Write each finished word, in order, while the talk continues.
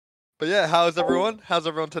But yeah, how's everyone? How's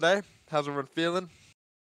everyone today? How's everyone feeling?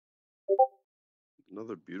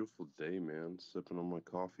 Another beautiful day, man. Sipping on my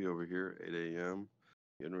coffee over here, 8 a.m.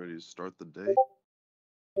 Getting ready to start the day.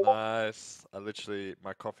 Nice.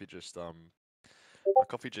 My coffee just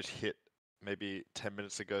hit maybe 10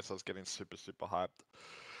 minutes ago, so I was getting super hyped.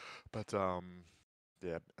 But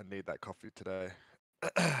yeah, I need that coffee today.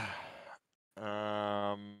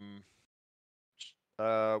 um,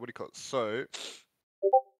 what do you call it?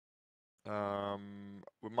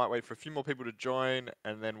 We might wait for a few more people to join,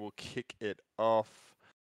 and then we'll kick it off.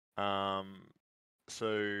 Um,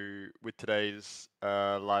 So with today's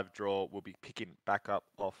live draw, we'll be picking back up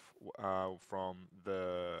off from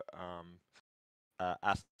the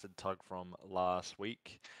acid tug from last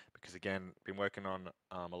week, because again, been working on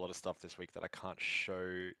a lot of stuff this week that I can't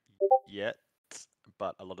show yet,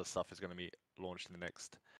 but a lot of stuff is going to be launched in the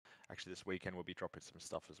next. Actually, this weekend we'll be dropping some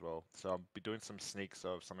stuff as well. So I'll be doing some sneaks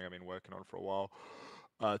of something I've been working on for a while.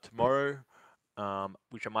 Tomorrow,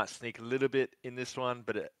 which I might sneak a little bit in this one,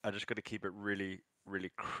 but I just got to keep it really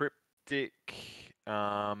cryptic.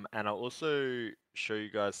 And I'll also show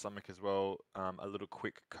you guys something as well, a little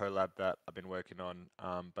quick collab that I've been working on,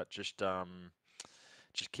 but just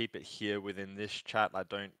keep it here within this chat. I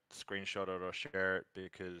don't screenshot it or share it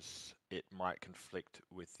because it might conflict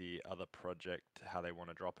with the other project, how they want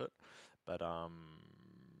to drop it. But I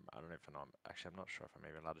don't know if I'm not sure if I'm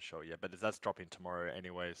even allowed to show it yet, but that's dropping tomorrow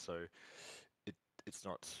anyway, so it it's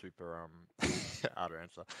not super outer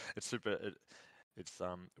answer. It's super it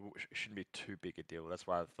shouldn't be too big a deal. That's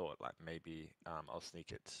why I thought like maybe I'll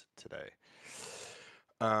sneak it today.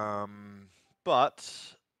 But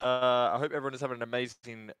I hope everyone is having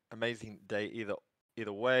an amazing day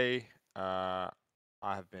either way. I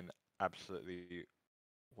have been absolutely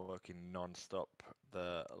working non-stop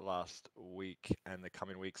the last week and the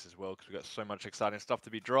coming weeks as well, because we've got so much exciting stuff to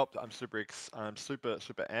be dropped. I'm super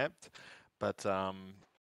amped, but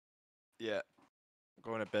yeah,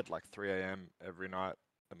 going to bed like 3 a.m. every night,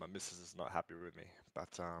 and my missus is not happy with me,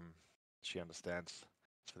 but she understands.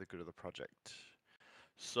 It's for the good of the project.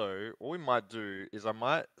 So what we might do is I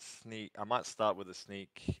might start with a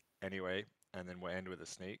sneak anyway, and then we'll end with a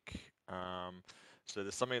sneak. So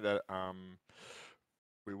there's something that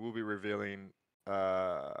we will be revealing.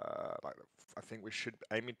 Like I think we should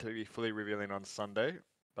aiming to be fully revealing on Sunday,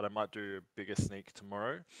 but I might do a bigger sneak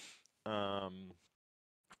tomorrow. Um,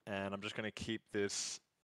 and I'm just going to keep this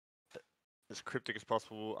as cryptic as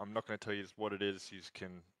possible. I'm not going to tell you what it is. You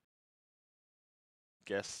can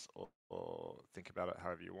guess or think about it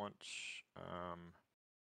however you want.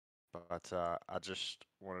 But I just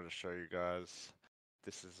wanted to show you guys.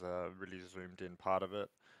 This is a really zoomed in part of it,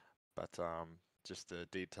 but just the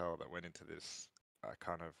detail that went into this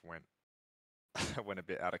kind of went a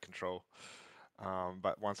bit out of control.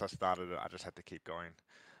 But once I started it, I just had to keep going.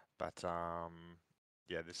 But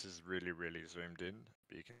yeah, this is really zoomed in.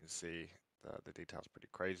 But you can see the details pretty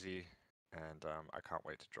crazy, and I can't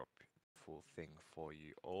wait to drop full thing for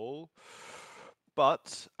you all.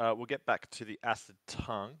 But we'll get back to the acid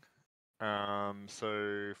tongue.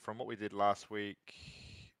 So from what we did last week,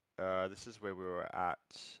 this is where we were at,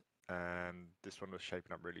 and this one was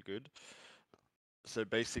shaping up really good. So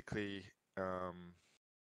basically,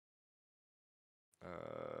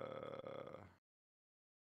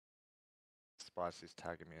 Spice is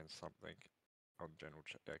tagging me in something on general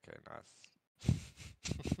chat. Okay, nice.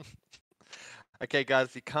 Okay,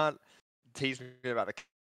 guys, you can't tease me about the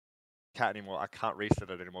cat anymore. I can't reset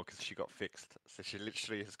it anymore because she got fixed. So she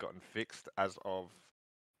literally has gotten fixed as of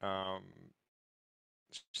um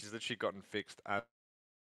she's literally gotten fixed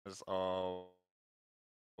as of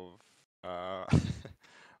uh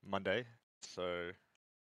Monday. So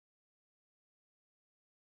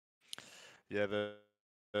yeah, the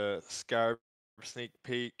Scarab sneak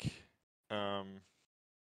peek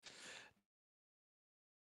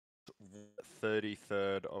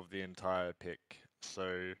 33rd of the entire pick.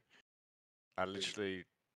 So I literally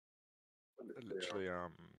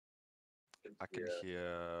I can hear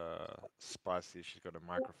Spicy. She's got a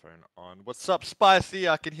microphone on. What's up, Spicy?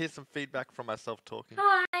 I can hear some feedback from myself talking.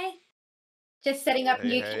 Hi. Just setting up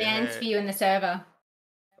new Hey, commands hey. for you in the server.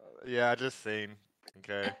 Yeah, I just seen.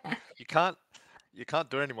 Okay. You can't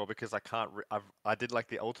do it anymore because I did like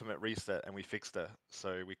the ultimate reset and we fixed her.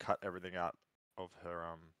 So we cut everything out of her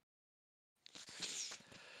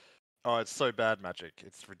Oh, it's so bad, Magic.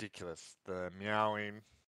 It's ridiculous. The meowing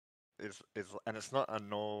is and it's not a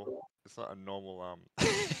normal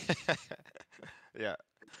yeah.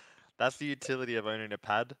 That's the utility of owning a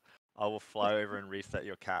pad. I will fly over and reset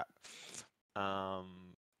your cat.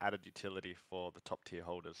 Added utility for the top tier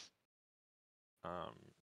holders. Um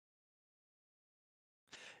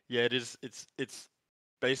Yeah, it is. It's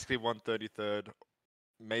basically 1/33rd,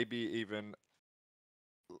 maybe even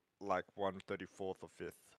like 1/34th or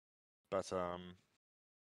 5th. But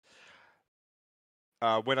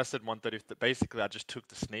when I said 1/30th, basically I just took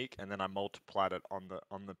the sneak and then I multiplied it on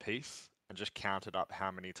the piece and just counted up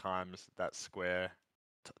how many times that square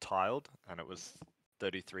tiled, and it was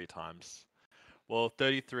 33 times. Well,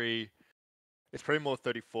 33. It's probably more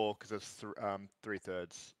 34 because there's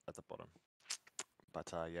 3/3 at the bottom.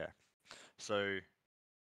 But yeah. So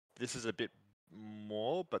this is a bit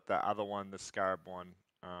more, but the other one, the scarab one,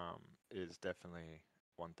 is definitely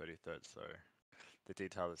 1/33rd. So the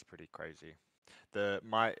detail is pretty crazy. The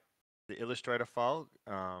Illustrator file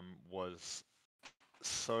was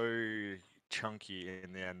so chunky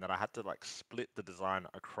in the end that I had to like split the design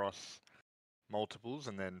across multiples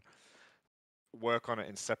and then work on it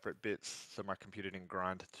in separate bits so my computer didn't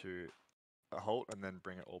grind to a halt and then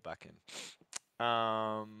bring it all back in.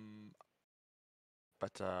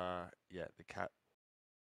 But yeah, the cat.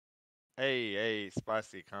 Hey,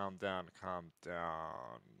 Spicy, calm down, calm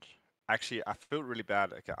down. Actually, I feel really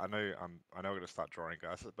bad. Okay, I know I'm gonna start drawing,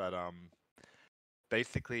 guys, but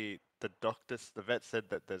basically the vet said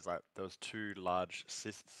that there was 2 large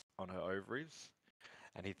cysts on her ovaries,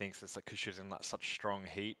 and he thinks it's like because she was in like such strong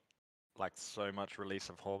heat, like so much release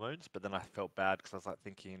of hormones. But then I felt bad because I was like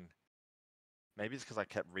thinking maybe it's because I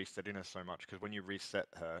kept resetting her so much. Because when you reset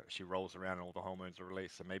her, she rolls around and all the hormones are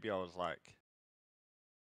released. So maybe I was like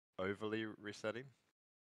overly resetting.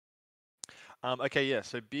 Okay, yeah.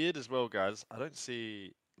 So beard as well, guys. I don't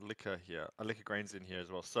see liquor here. Liquor grains in here as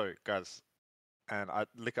well. So, guys, and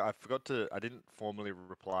liquor. I didn't formally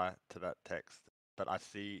reply to that text, but I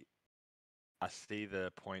see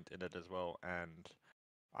the point in it as well, and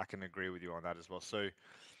I can agree with you on that as well. So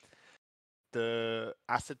the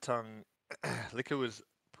acid tongue liquor was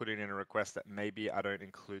putting in a request that maybe I don't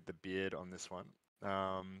include the beard on this one,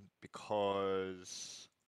 because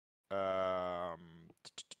um,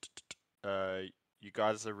 you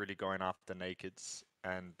guys are really going after nakeds,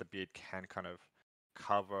 and the beard can kind of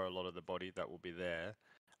cover a lot of the body that will be there.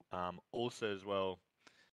 Also, as well,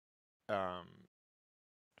 um,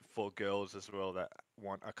 for girls as well that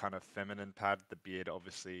want a kind of feminine pad, the beard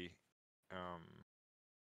obviously, um,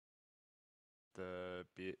 the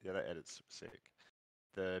beard, yeah, that edit's sick.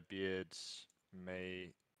 The beards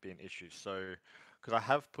may be an issue. So, because I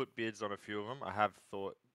have put beards on a few of them, I have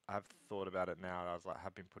thought about it now. I was like, I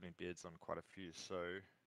have been putting beards on quite a few. So,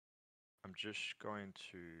 I'm just going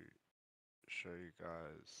to show you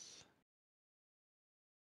guys.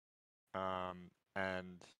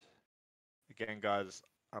 And again, guys,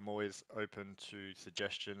 I'm always open to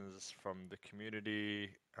suggestions from the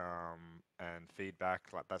community, and feedback.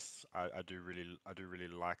 Like I do really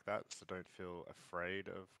like that. So don't feel afraid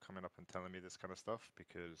of coming up and telling me this kind of stuff,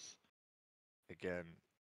 because again,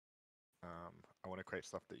 I want to create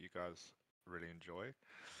stuff that you guys really enjoy.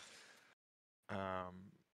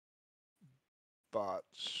 But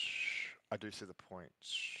I do see the point.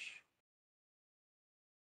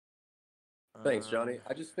 Thanks, Johnny.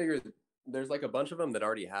 I just figured there's like a bunch of them that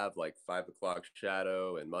already have like 5 o'clock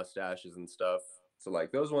shadow and mustaches and stuff. So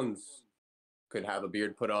like those ones could have a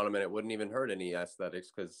beard put on them and it wouldn't even hurt any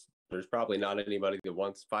aesthetics because there's probably not anybody that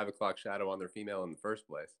wants 5 o'clock shadow on their female in the first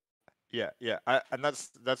place. Yeah, and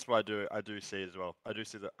that's what I do see as well. I do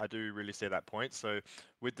see that. I do really see that point. So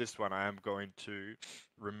with this one, I am going to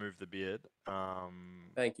remove the beard.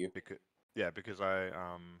 Thank you. Because I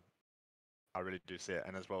really do see it,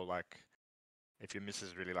 and as well, like if your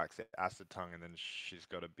missus really likes the acid tongue, and then she's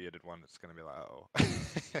got a bearded one, it's gonna be like, oh.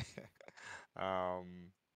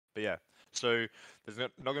 But yeah, so there's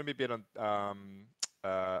not gonna be a beard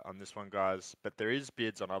on this one, guys, but there is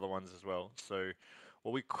beards on other ones as well. So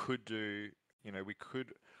what we could do, we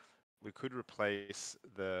could replace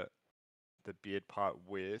the beard part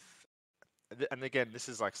with, and again, this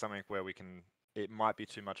is like something where it might be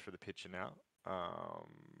too much for the picture now.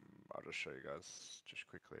 I'll just show you guys just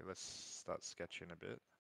quickly. Let's start sketching a bit.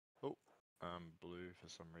 Oh, blue for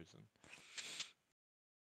some reason.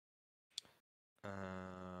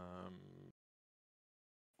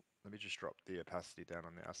 Let me just drop the opacity down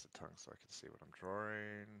on the acid tongue so I can see what I'm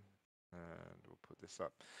drawing. And we'll put this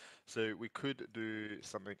up. So we could do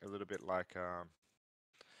something a little bit like,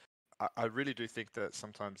 I really do think that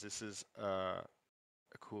sometimes this is a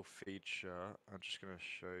cool feature. I'm just going to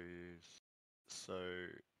show you. So,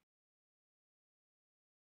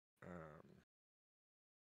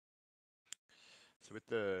 so with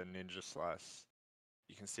the ninja slice,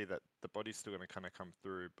 you can see that the body's still going to kind of come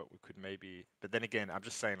through, but we could maybe, but then again, I'm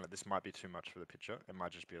just saying that this might be too much for the picture. It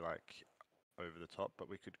might just be like over the top, but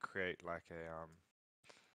we could create like a,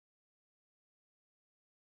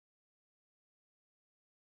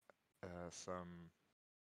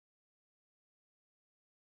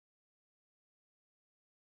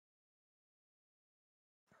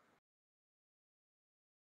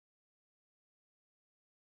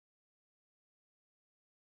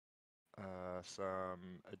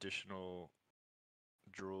 some additional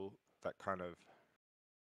drool that kind of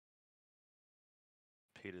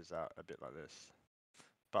peters out a bit like this,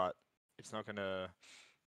 but it's not gonna.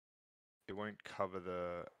 It won't cover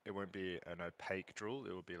the. It won't be an opaque drool.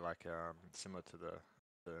 It will be like similar to the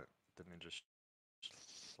Ninja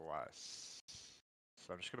Slice.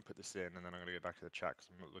 So I'm just gonna put this in, and then I'm gonna go back to the chat because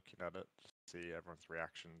I'm looking at it to see everyone's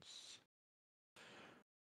reactions.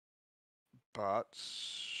 But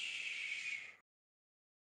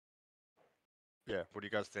yeah, what do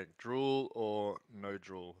you guys think? Drool or no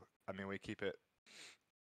drool? I mean, we can keep it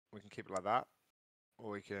like that,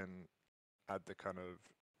 or we can add the kind of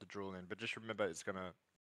the drool in. But just remember, it's gonna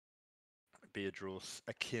be a drool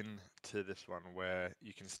akin to this one, where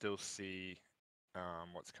you can still see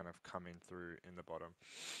what's kind of coming through in the bottom.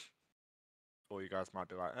 Or you guys might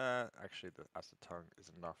be like, actually, the acetone is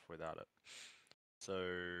enough without it. So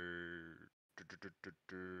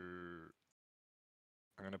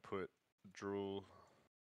I'm gonna put drool,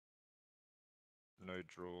 no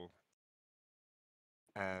drool,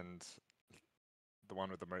 and the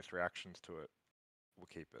one with the most reactions to it, we'll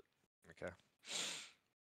keep it. Okay.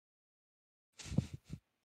 So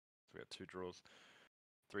we got 2 draws,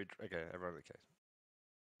 3. Okay, everyone. Okay.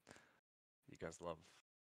 You guys love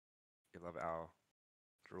our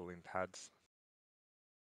drooling pads.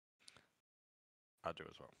 I do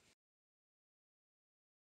as well.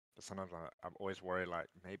 But sometimes I'm always worried, like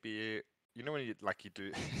maybe when you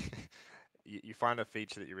do you find a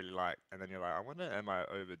feature that you really like, and then you're like, I wonder, am I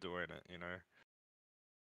overdoing it?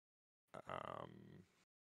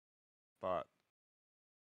 But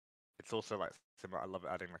it's also like similar. I love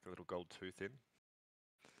adding like a little gold tooth in.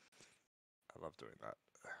 I love doing that.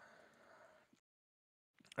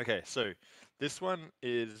 Okay, so this one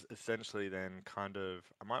is essentially then kind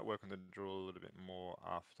of, I might work on the drool a little bit more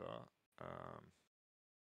after.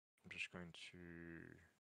 I'm just going to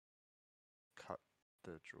cut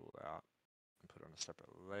the drool out and put it on a separate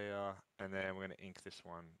layer, and then we're going to ink this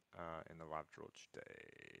one in the live draw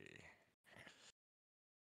today.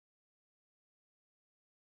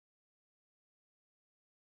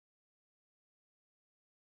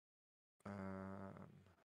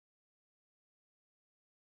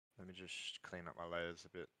 Let me just clean up my layers a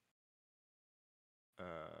bit.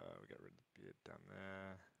 We get rid of the beard down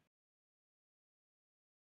there.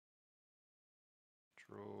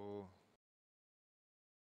 Draw.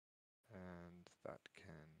 And that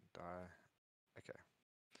can die. Okay.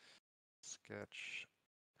 Sketch.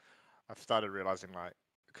 I've started realizing, like,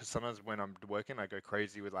 because sometimes when I'm working, I go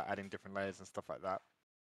crazy with like adding different layers and stuff like that.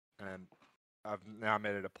 And I've now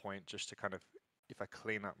made it a point just to kind of, if I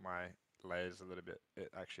clean up my layers a little bit,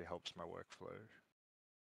 it actually helps my workflow.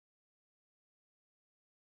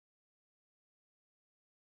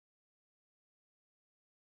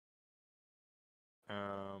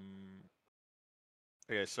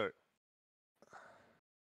 Okay, so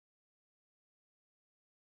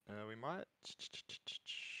we might.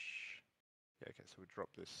 Yeah, okay, so we drop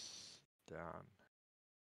this down,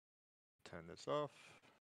 turn this off.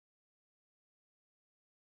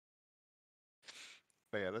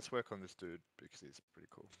 But yeah, let's work on this dude because he's pretty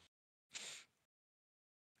cool.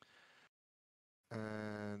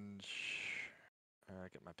 And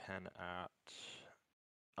get my pen out,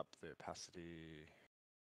 up the opacity,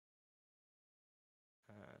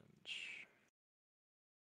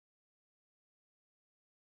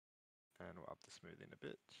 and we'll up the smoothing a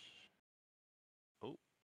bit. Oh.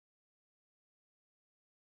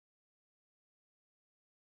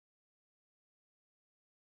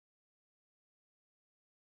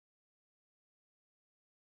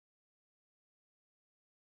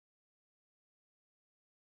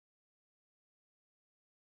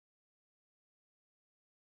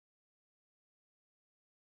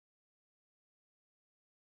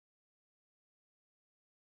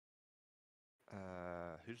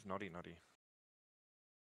 Who's Naughty Naughty?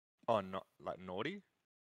 Oh, not like naughty?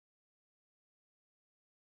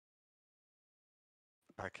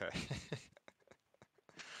 Okay.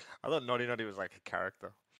 I thought Naughty Naughty was like a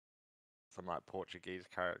character. Some like Portuguese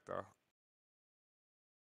character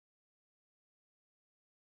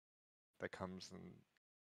that comes and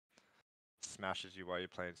smashes you while you're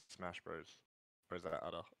playing Smash Bros. Or is that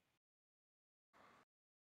other?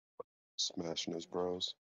 Smashing his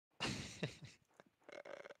bros.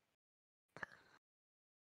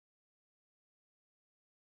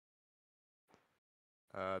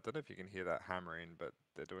 I don't know if you can hear that hammering, but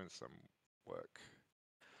they're doing some work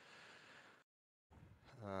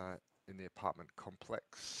in the apartment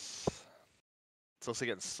complex. It's also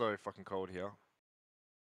getting so fucking cold here.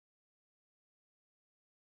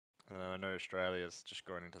 I know Australia's just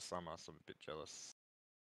going into summer, so I'm a bit jealous.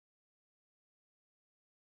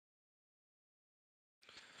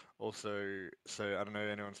 Also, so I don't know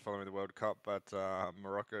if anyone's following the World Cup, but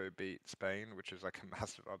Morocco beat Spain, which is like a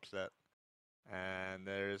massive upset. And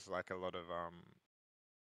there is like a lot of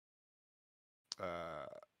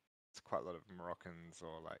it's quite a lot of Moroccans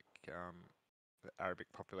or like the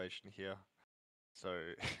Arabic population here.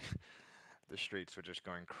 So the streets were just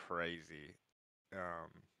going crazy the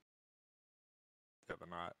other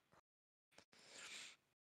night.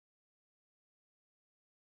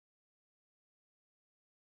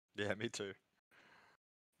 Yeah, me too.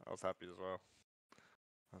 I was happy as well.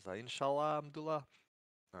 I was like, Inshallah, Alhamdulillah.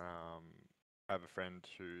 I have a friend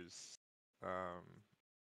who's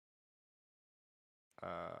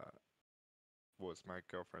was my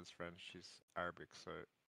girlfriend's friend. She's Arabic, so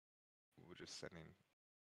we're just sending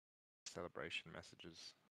celebration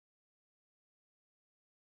messages.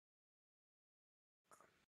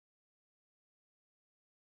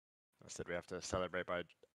 I said we have to celebrate by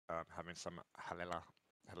having some halala.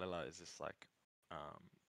 Halala is just like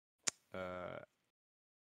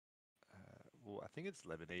well, I think it's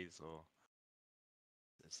Lebanese or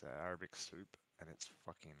it's Arabic soup, and it's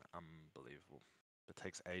fucking unbelievable. It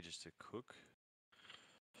takes ages to cook.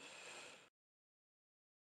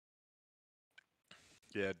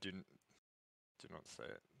 Yeah, do not say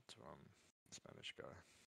it to the Spanish guy.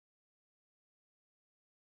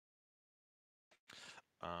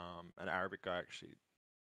 An Arabic guy actually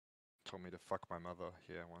told me to fuck my mother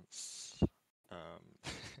here once. Yeah,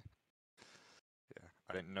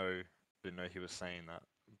 I didn't know he was saying that,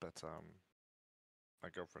 but my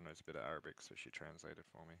girlfriend knows a bit of Arabic, so she translated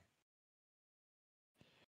for me.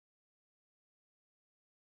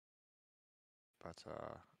 But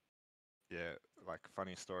yeah, like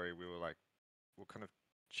funny story. We were kind of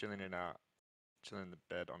chilling in the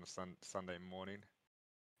bed on a Sunday morning,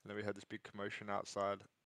 and then we had this big commotion outside,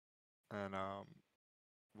 and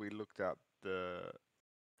we looked out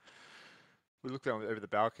over the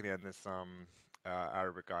balcony, and this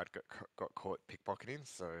Arabic guy got caught pickpocketing.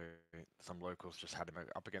 So some locals just had him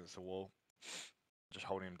up against the wall, just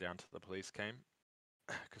holding him down till the police came,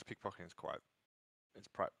 because pickpocketing is quite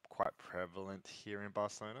prevalent here in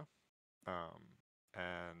Barcelona.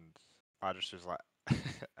 And I just was like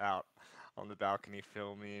out on the balcony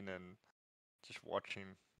filming and just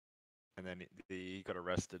watching. And then he got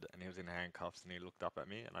arrested and he was in handcuffs and he looked up at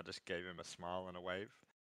me and I just gave him a smile and a wave.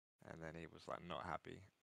 And then he was like not happy.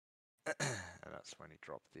 And that's when he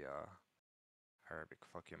dropped the Arabic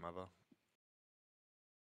fuck your mother.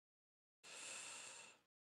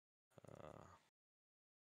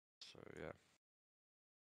 So yeah.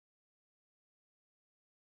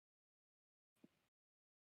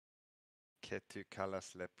 Que tu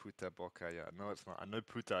calas le puta boca ya. No, it's not. I know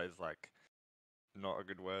puta is like not a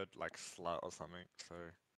good word, like slut or something. So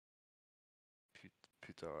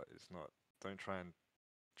puta is not. Don't try and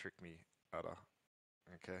trick me, Ada.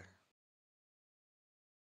 Okay.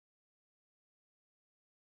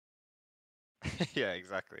 Yeah,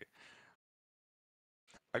 exactly.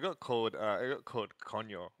 I got called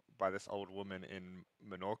coño by this old woman in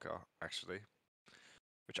Menorca, actually,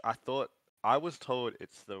 which I was told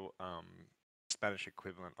it's the Spanish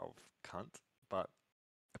equivalent of cunt, but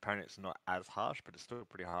apparently it's not as harsh, but it's still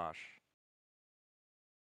pretty harsh.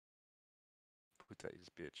 Puta is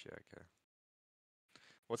bitch, yeah, okay.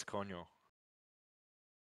 What's coño?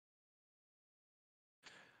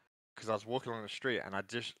 Because I was walking along the street and I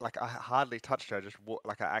hardly touched her. I just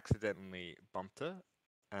I accidentally bumped her,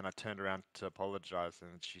 and I turned around to apologize,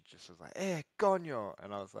 and she just was like, "Eh, coño,"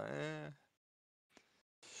 and I was like, "Eh."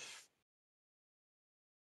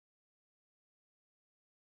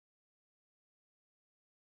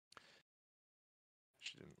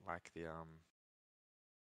 She didn't like the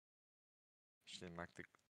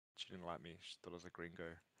She didn't like me. She thought I was a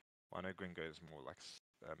gringo. Well, I know gringo is more like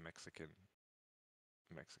a Mexican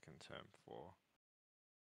term for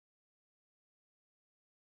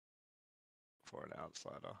an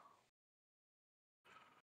outsider.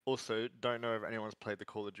 Also, don't know if anyone's played the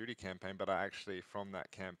Call of Duty campaign, but I actually, from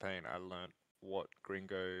that campaign, I learned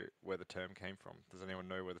where the term came from. Does anyone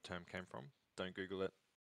know where the term came from? Don't Google it.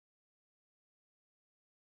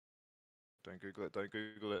 Don't Google it. Don't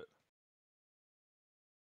Google it.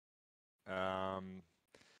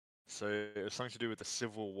 So it was something to do with the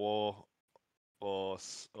Civil War, or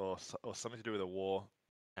something to do with a war,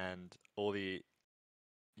 and all the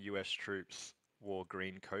US troops wore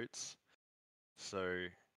green coats, so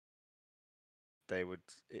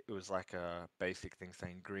it was like a basic thing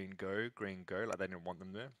saying green go, like they didn't want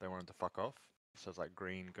them there, they wanted to fuck off. So it's like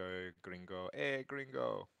green go, eh, green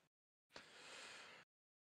go.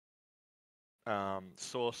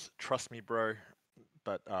 Source, trust me, bro,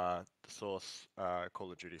 but the source,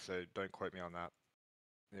 Call of Duty, so don't quote me on that.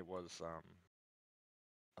 It was, I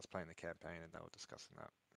was playing the campaign and they were discussing that.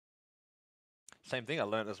 Same thing I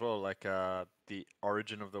learned as well, like the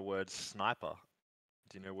origin of the word sniper.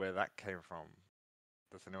 Do you know where that came from?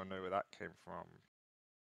 Does anyone know where that came from?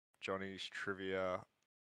 Johnny's trivia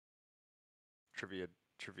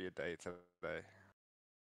day today.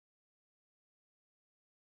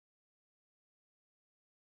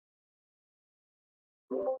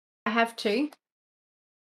 I have two.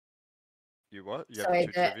 You what? You So have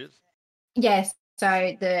two trivias? Yes.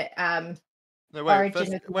 So the No, wait. origin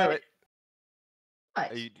First, of the wait. word-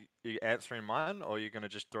 What? Are you answering mine, or are you gonna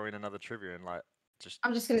just throw in another trivia and like just?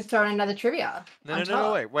 I'm just going to throw in another trivia.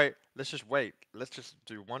 No, wait. Let's just wait. Let's just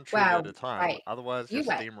do one trivia Wow, at a time. wait. Otherwise, You you're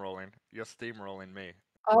wait. steamrolling. You're steamrolling me.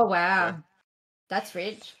 Oh wow, Okay? that's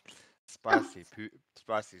rich. Spicy.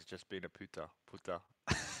 Spicy's just being a puta.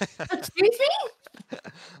 Excuse me?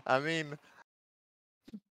 I mean,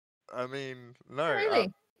 no.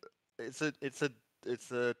 Really? It's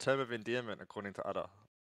a term of endearment according to Ada.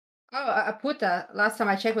 Oh, a puta. Last time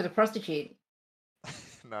I checked was a prostitute.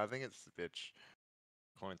 No, I think it's bitch.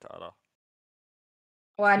 According to Ada.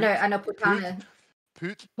 Well, I know putana.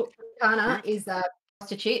 Put. Putana Put. is a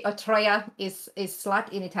prostitute. Or troia is slut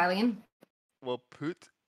in Italian. Well, put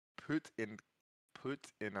in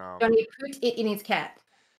Johnny put it in his cat.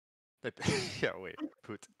 yeah, wait.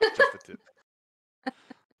 Put just a tip.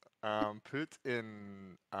 Put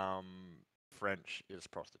in French is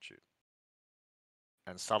prostitute,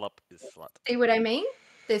 and salop is slut. See what I mean?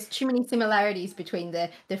 There's too many similarities between the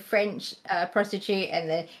French prostitute and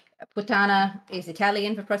the putana is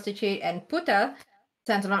Italian for prostitute, and puta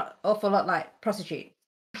sounds an awful lot like prostitute.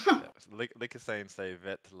 Yeah, liquor saying say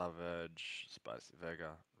vet la verge spicy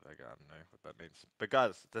vega. I don't know what that means. But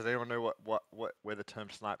guys, does anyone know what where the term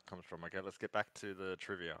snipe comes from? Okay, let's get back to the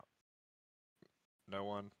trivia. No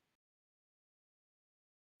one.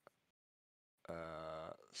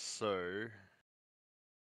 So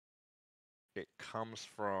it comes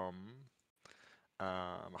from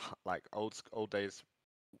like old days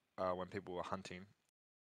when people were hunting,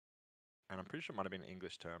 and I'm pretty sure it might have been an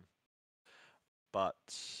English term. But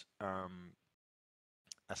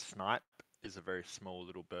a snipe is a very small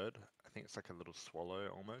little bird. I think it's like a little swallow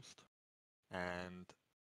almost. And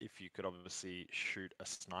if you could obviously shoot a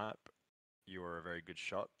snipe, you were a very good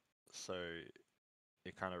shot. So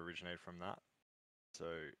it kind of originated from that. So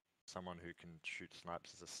someone who can shoot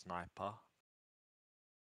snipes is a sniper.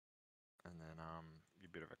 And then you're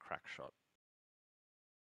a bit of a crack shot.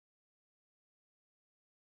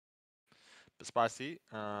 But Spicy,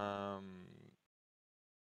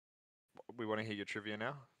 we want to hear your trivia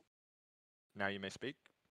now. Now you may speak.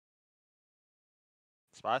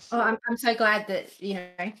 Spice? Oh, I'm so glad that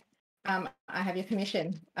I have your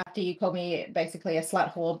permission after you called me basically a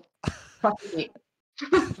slut whore prostitute.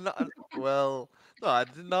 No, I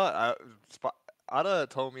did not. Ada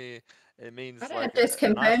told me it means I don't like know, just a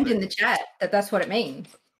nice confirmed in thing. the chat that that's what it means.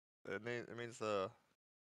 It means Slut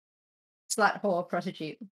whore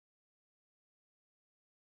prostitute.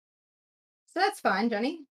 So that's fine,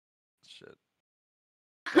 Johnny. shit.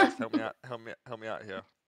 Guys, help me out. Help me out here.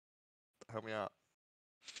 Help me out.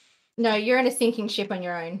 No, you're in a sinking ship on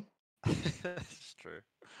your own. It's true.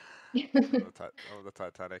 On the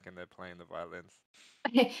Titanic, and they're playing the violins.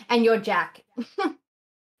 And you're Jack.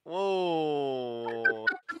 Whoa!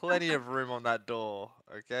 Plenty of room on that door.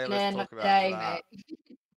 Okay, let's talk about today, that.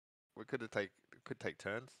 mate. We could take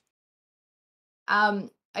turns.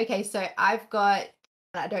 Okay, so I've got.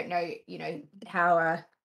 I don't know, how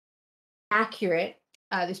accurate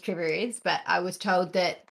this trivia is, but I was told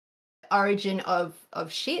that origin of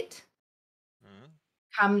shit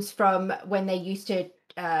comes from when they used to,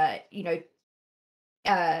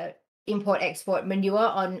 import export manure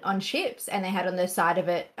on ships, and they had on the side of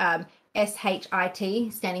it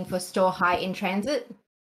SHIT, standing for store high in transit.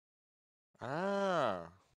 Ah,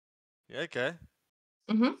 yeah, okay.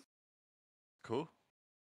 Mm-hmm. Cool.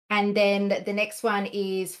 And then the next one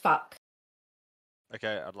is fuck.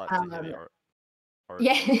 Okay, I'd like to hear the origin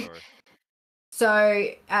Yeah. story.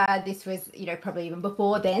 So this was, probably even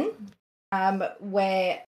before then,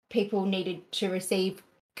 where people needed to receive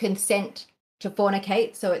consent to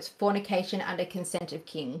fornicate. So it's fornication under consent of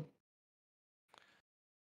king.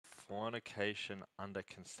 Fornication under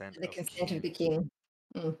consent The consent of the king.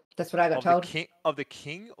 That's what I got Of told. the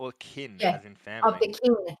king or kin, Yeah, as in family? Of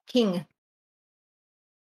the king.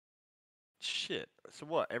 Shit. So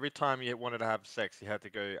what? Every time you wanted to have sex, you had to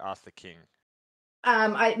go ask the king.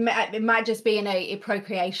 It might just be in a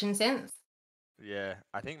procreation sense. Yeah,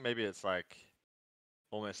 I think maybe it's like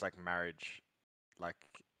almost like marriage. Like,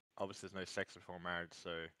 obviously, there's no sex before marriage, so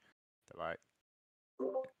they're like,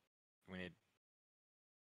 we need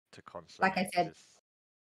to consummate Like I said, this.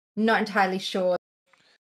 not entirely sure.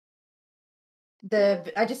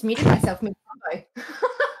 I just muted myself mid-combo.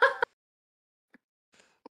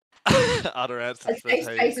 Other answer said, Safe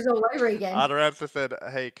 "Hey." spaces all over again. Other answer said,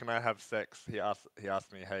 "Hey, can I have sex?" He asked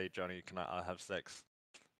me, "Hey, Johnny, can I have sex?"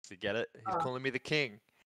 So you get it? He's calling me the king.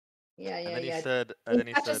 Yeah. And then he Yeah. said,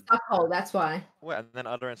 He's such a suckhole, that's why. "What?" And then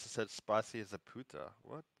other answer said, "Spicy as a puta."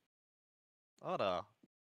 What? Otter,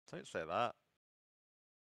 don't say that.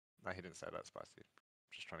 No, he didn't say that, Spicy.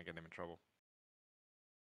 Just trying to get him in trouble.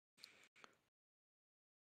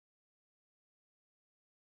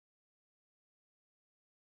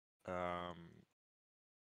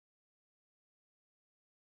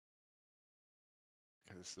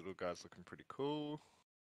 Okay, this little guy's looking pretty cool.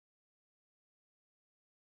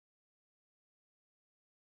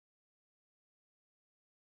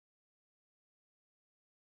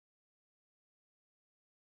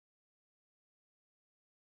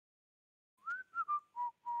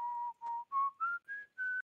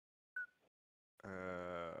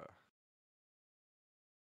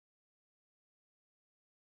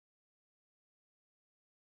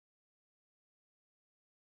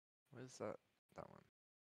 Where's that? That one.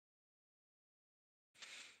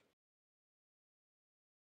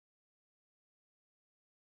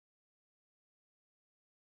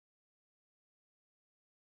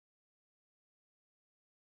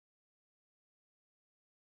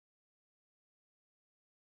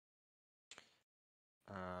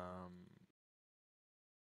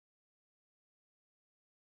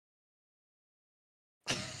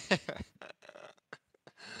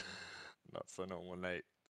 Not so normal, Nate.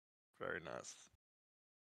 Very nice.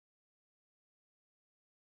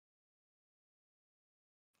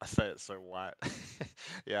 I say it so white.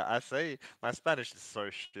 Yeah, I say my Spanish is so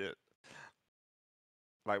shit.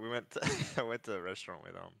 Like I went to a restaurant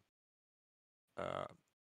with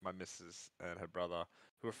my missus and her brother,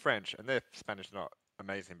 who are French, and their Spanish is not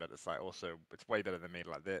amazing, but it's like also it's way better than me.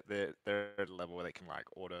 Like they're at a level where they can like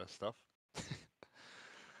order stuff,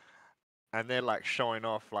 and they're like showing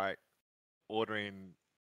off like ordering,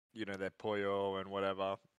 their pollo and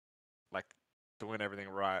whatever, like doing everything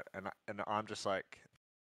right, and I'm just like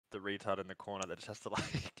the retard in the corner that just has to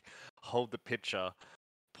like hold the picture,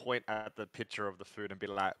 point at the picture of the food, and be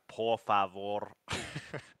like, "Por favor."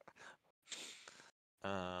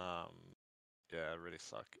 Yeah, I really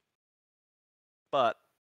suck. But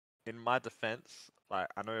in my defense, like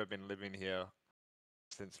I know I've been living here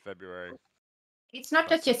since February. It's not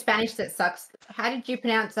just your Spanish that sucks. How did you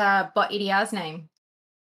pronounce Bot EDR's name?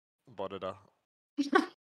 Bodada.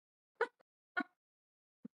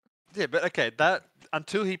 Yeah, but okay, that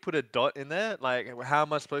until he put a dot in there, like how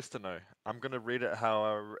am I supposed to know? I'm gonna read it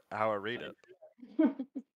how I read it.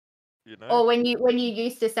 You know? Or when you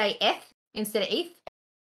used to say F instead of ETH?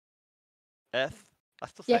 F? I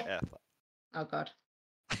still say Yeah. F. Oh god.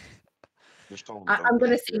 Just call him I'm Donkey.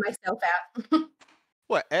 gonna see myself out.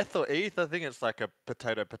 What, Eth or Eth? I think it's like a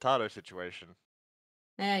potato situation.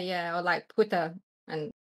 Yeah, or like puta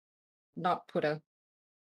and not puta.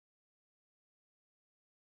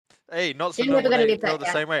 Hey, not You're never gonna Sonominate live felt that the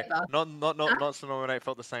down same way. ever. Not Huh? Sonominate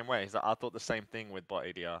felt the same way. He's like, I thought the same thing with Bot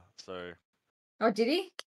ADR. So Oh, did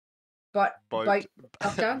he? Boat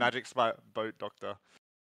doctor? Magic Spy Boat Doctor.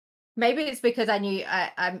 Maybe it's because I knew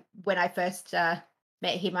I when I first met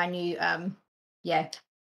him, I knew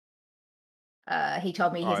he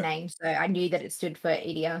told me his name, so I knew that it stood for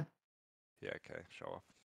EDR. Yeah, okay, show off.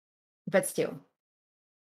 But still.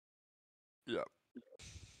 Yep.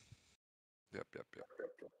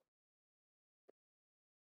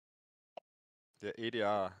 Yeah,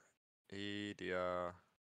 EDR.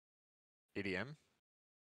 EDM?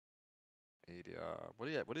 EDR.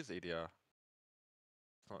 What is EDR?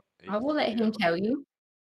 I will let him tell you.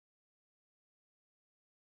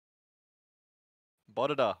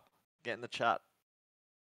 Bodada, get in the chat.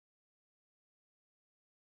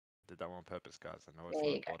 Did that one on purpose, guys. I know it's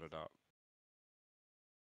not botted up.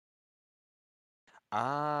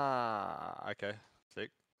 Ah, okay.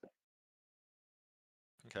 Sick.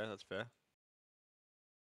 Okay, that's fair.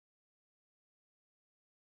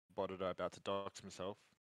 Bodada about to dox himself.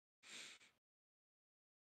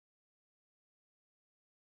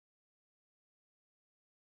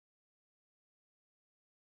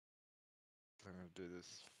 I'm going to do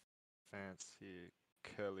this fancy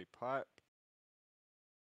curly pipe.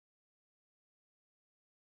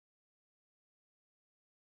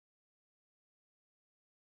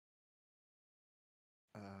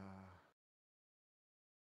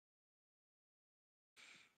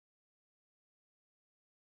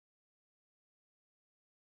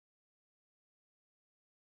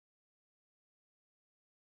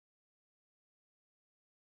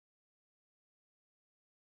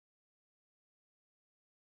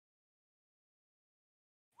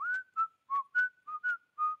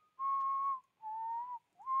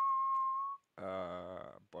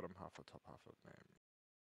 Bottom half or top half of name.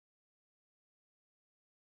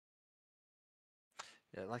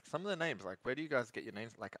 Yeah, like some of the names, like where do you guys get your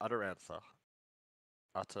names? Like Utterancer.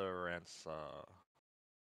 Utterancer.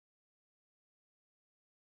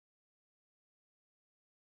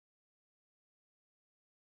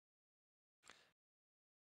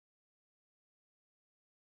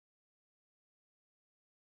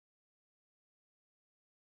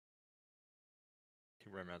 He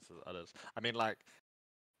romances others. I mean, like,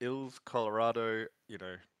 Ills, Colorado, you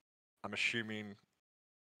know, I'm assuming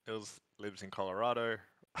Ills lives in Colorado.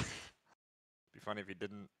 Be funny if he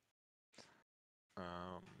didn't.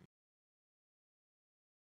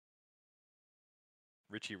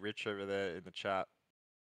 Richie Rich over there in the chat.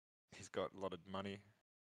 He's got a lot of money.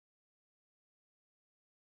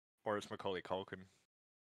 Or it's Macaulay Culkin.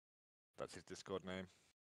 That's his Discord name.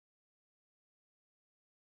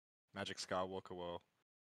 Magic Skywalker World.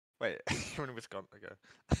 Wait, you're in Wisconsin. Okay.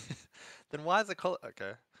 Then why is it called?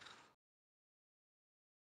 Okay.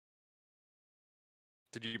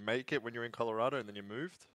 Did you make it when you were in Colorado and then you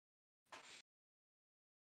moved?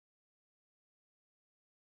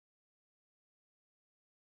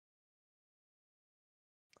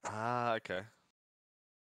 Ah, okay.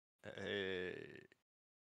 Hey.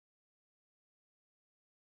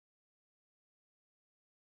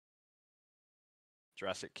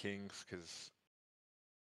 Jurassic Kings, because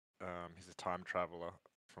he's a time traveler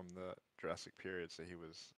from the Jurassic period, so he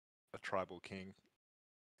was a tribal king,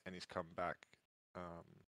 and he's come back.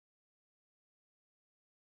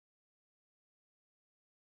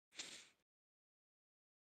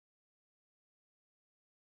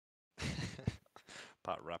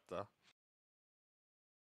 Part raptor.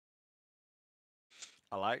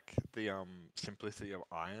 I like the simplicity of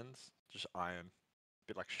irons, just iron, a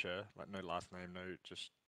bit like Cher, like no last name, no,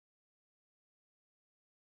 just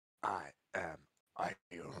I am Iron.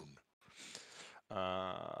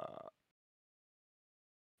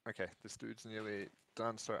 Okay, this dude's nearly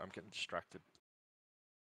done, so I'm getting distracted.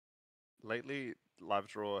 Lately, live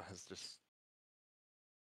draw has just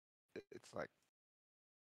it's like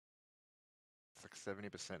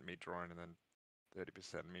 70% me drawing and then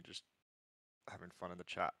 30% me just having fun in the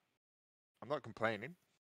chat. I'm not complaining,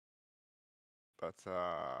 but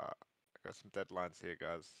I got some deadlines here,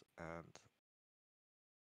 guys, and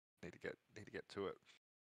need to get to it.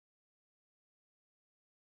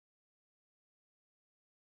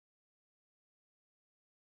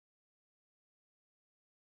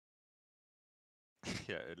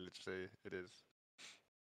 Yeah, it is.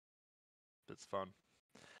 It's fun.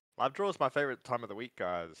 Live draw is my favorite time of the week,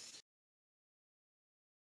 guys.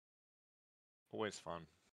 Always fun.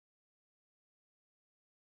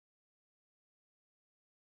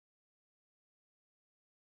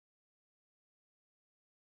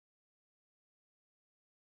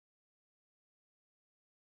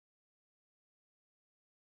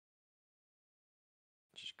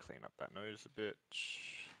 Just clean up that nose a bit.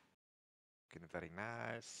 Looking very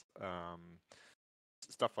nice.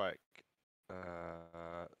 Stuff like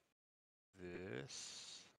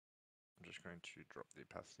this. I'm just going to drop the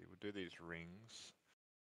opacity. We'll do these rings.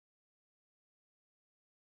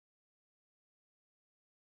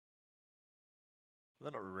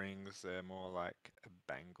 They're not rings, they're more like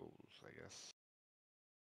bangles, I guess.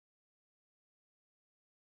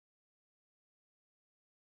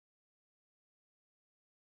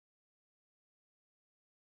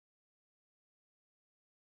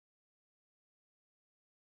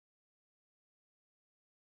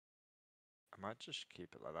 I might just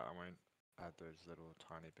keep it like that. I won't add those little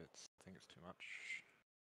tiny bits. I think it's too much.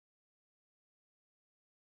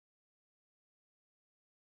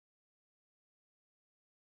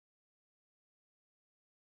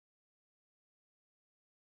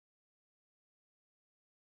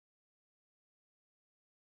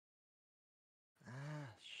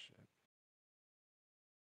 Ah, shit.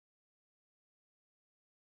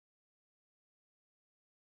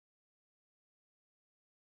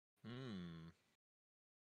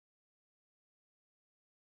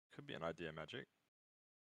 Could be an idea, Magic.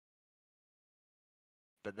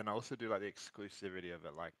 But then I also do like the exclusivity of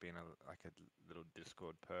it, like being like a little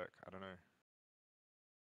Discord perk. I don't know.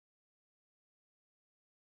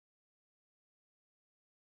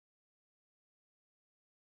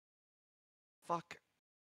 Fuck.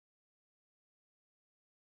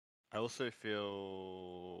 I also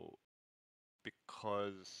feel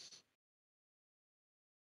because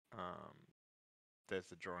there's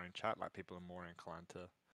the drawing chat, like people are more inclined to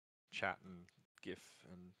chat and GIF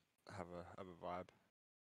and have a vibe.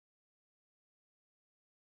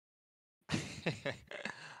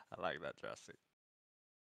 I like that, Jurassic.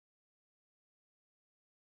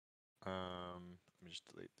 Let me just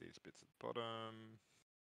delete these bits at the bottom.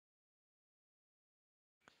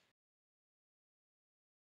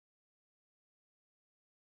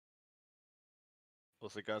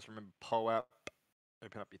 Also, guys, remember POAP.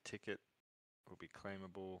 Open up your ticket. It will be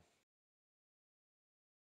claimable.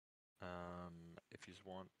 If you just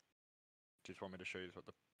want me to show you what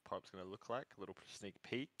the POAP's going to look like, a little sneak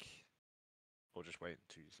peek, or just wait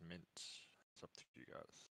until it's mint. It's up to you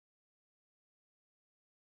guys.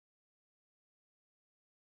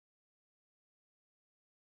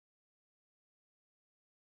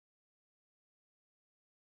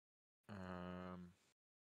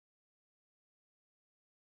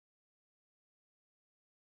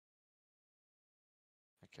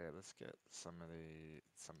 Okay, let's get some of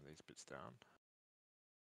these bits down.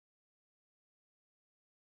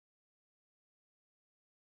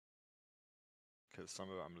 Because some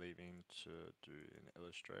of it I'm leaving to do in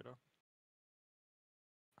Illustrator.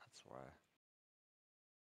 That's why.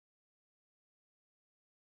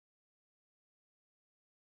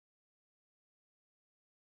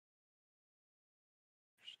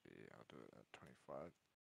 Actually, I'll do it at 25.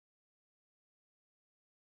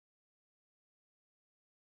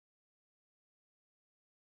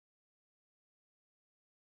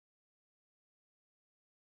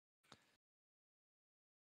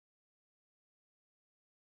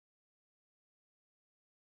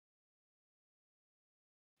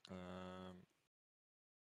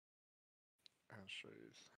 I'll show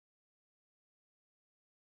you.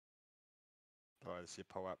 Oh, this is your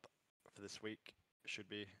POAP for this week. It should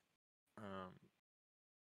be.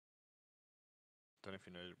 Don't know if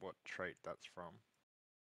you know what trait that's from.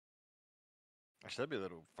 Actually, that'd be a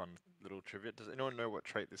little fun little trivia. Does anyone know what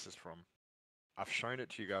trait this is from? I've shown it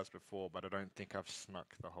to you guys before, but I don't think I've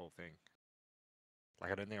snuck the whole thing.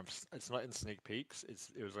 Like, I don't think it's not in sneak peeks.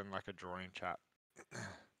 It was in like a drawing chat.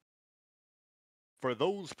 For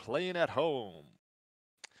those playing at home.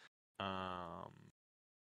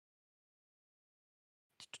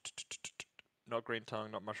 Not green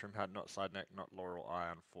tongue, not mushroom head, not side neck, not laurel eye,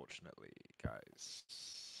 unfortunately, guys.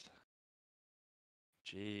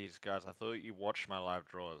 Jeez, guys, I thought you watched my live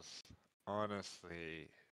draws. Honestly,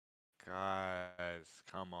 guys,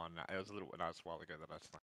 come on. It was a while ago that I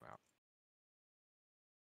snuck them out.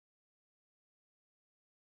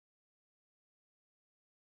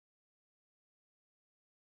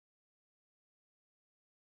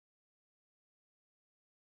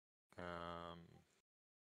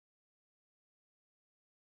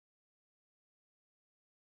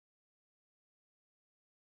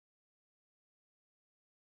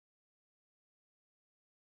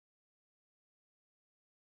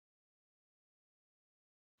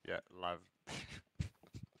 Yeah, live.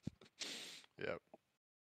 Yep.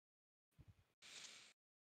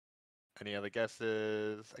 Any other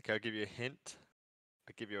guesses? Okay, I'll give you a hint.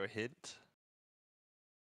 I'll give you a hint.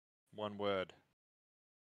 One word.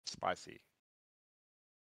 Spicy.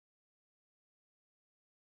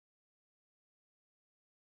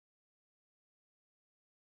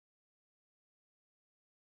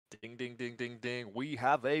 Ding, ding, ding, ding, ding. We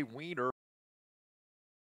have a wiener.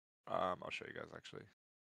 I'll show you guys actually.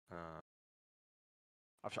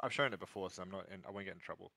 I've shown it before, so I won't get in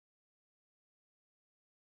trouble.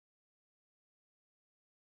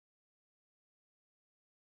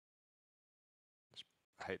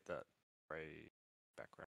 I hate that gray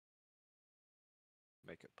background.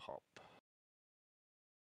 Make it pop.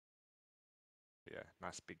 Yeah,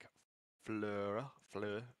 nice big fleur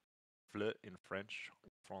in French,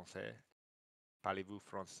 français. Parlez-vous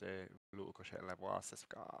français? Voulez-vous cocher la voix? C'est ce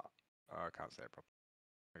que I can't say it properly.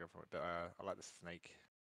 I go for it, but I like the snake.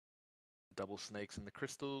 Double snakes in the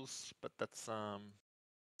crystals, but that's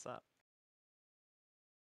that.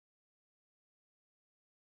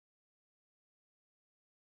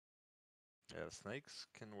 Yeah, snakes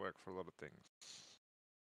can work for a lot of things,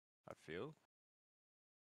 I feel.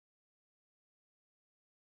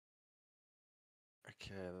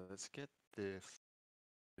 Okay, let's get this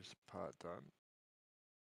part done.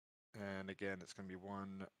 And again, it's going to be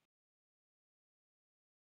one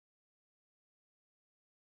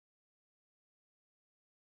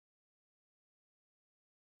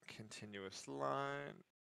continuous line.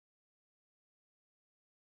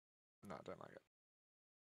 No, I don't like it.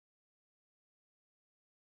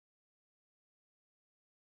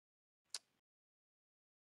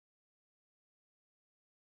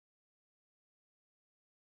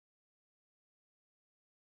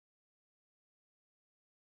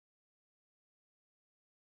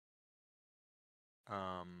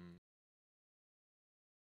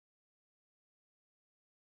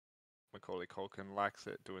 Macaulay Culkin likes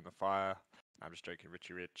it, doing the fire. I'm just joking,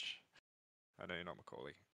 Richie Rich. I know you're not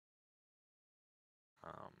Macaulay.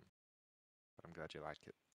 But I'm glad you like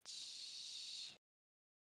it.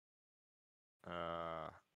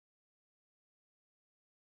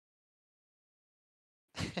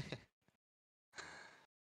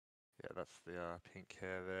 Yeah, that's the pink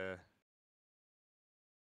hair there.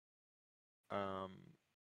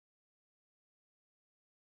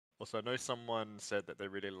 Also, I know someone said that they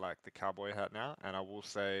really like the cowboy hat now, and I will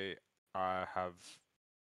say I have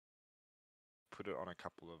put it on a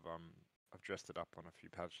couple of I've dressed it up on a few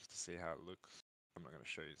pads just to see how it looks. I'm not going to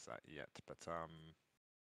show you that yet, but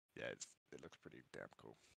yeah, it looks pretty damn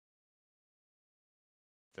cool.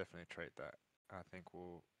 Definitely a trait that I think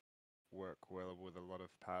will work well with a lot of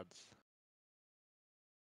pads.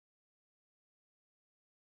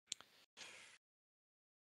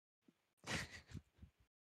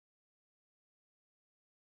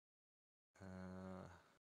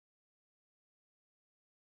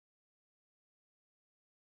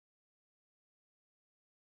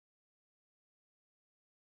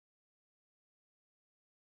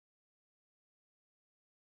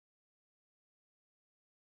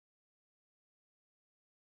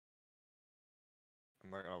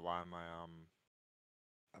 I'm not gonna lie,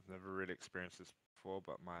 I've never really experienced this before,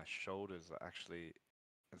 but my shoulders are actually,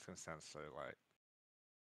 it's gonna sound so like,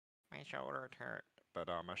 my shoulder hurt, but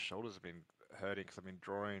my shoulders have been hurting because I've been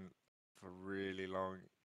drawing for really long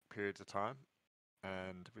periods of time,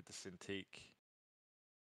 and with the Cintiq,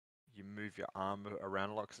 you move your arm around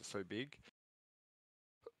a lot because it's so big.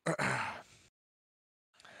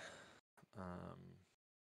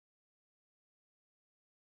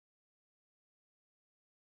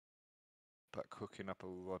 But cooking up a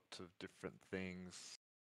lot of different things,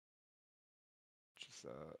 which is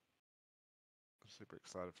I'm super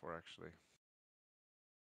excited for actually.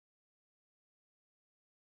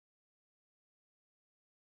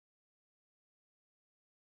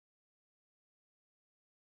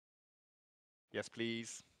 Yes,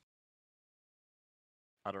 please.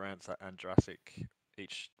 Other answer and Jurassic,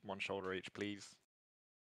 each one shoulder each, please.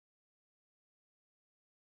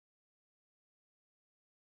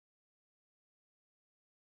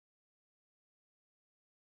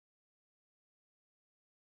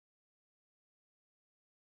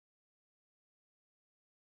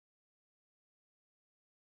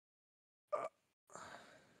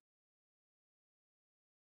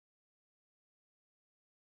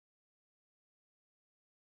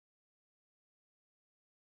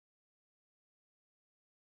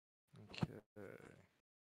 Okay.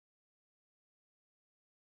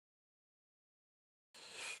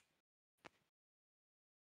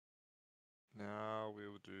 Now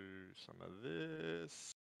we'll do some of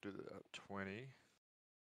this. Do the 20.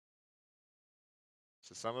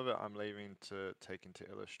 So some of it I'm leaving to take into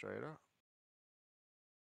Illustrator.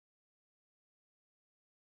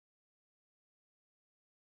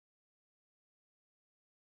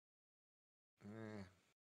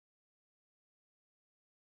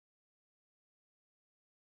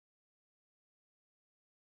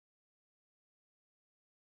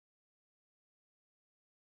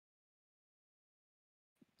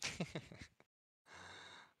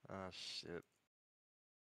 Ah, shit.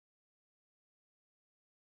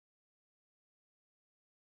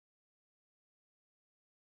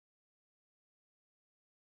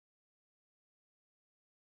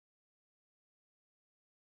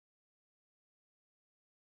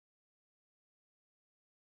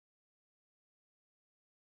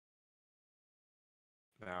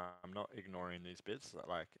 Now I'm not ignoring these bits,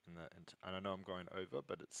 like and I know I'm going over,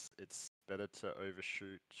 but it's better to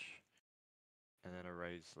overshoot and then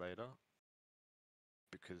erase later,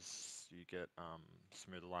 because you get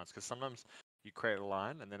smoother lines. Because sometimes you create a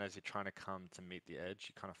line and then as you're trying to come to meet the edge,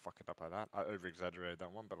 you kind of fuck it up like that. I over exaggerated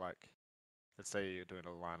that one, but like, let's say you're doing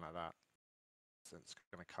a line like that, so it's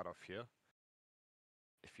gonna cut off here.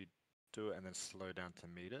 If you do it and then slow down to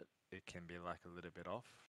meet it, it can be like a little bit off,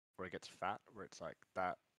 where it gets fat, where it's like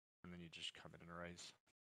that, and then you just come in and erase.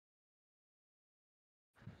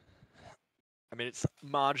 I mean, it's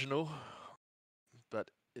marginal, but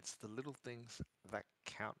it's the little things that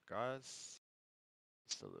count, guys.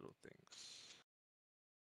 It's the little things.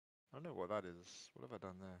 I don't know what that is. What have I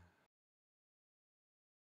done there?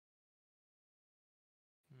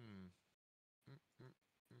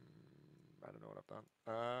 I don't know what I've done.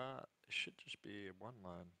 It should just be one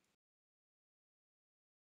line.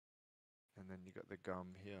 And then you got the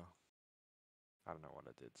gum here. I don't know what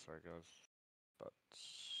I did, sorry guys. But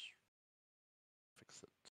fix it.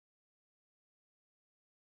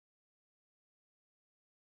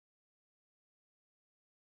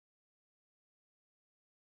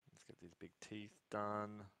 Let's get these big teeth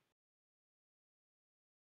done.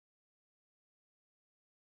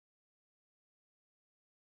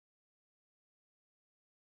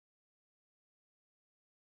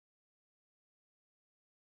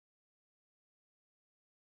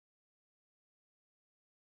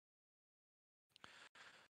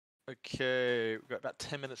 Okay, we've got about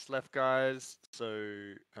 10 minutes left, guys. So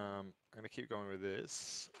I'm going to keep going with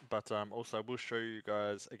this. But also, I will show you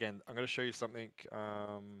guys, again, I'm going to show you something,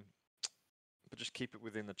 but just keep it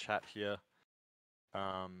within the chat here.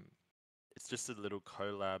 It's just a little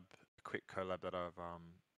collab, a quick collab that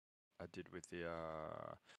I did with the,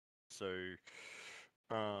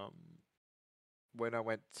 when I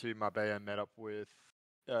went to Marbella, I met up with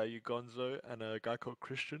Ugonzo and a guy called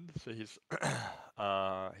Christian. So he's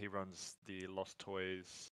he runs the Lost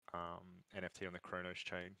Toys NFT on the Chronos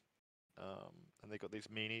chain, and they got these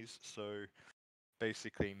minis. So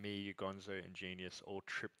basically, me, Ugonzo, and Genius all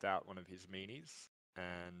tripped out one of his minis,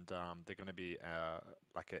 and they're going to be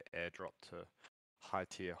like an airdrop to high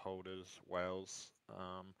tier holders, whales.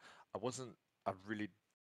 I wasn't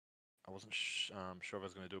sure if I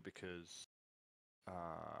was going to do it because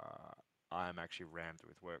I'm actually rammed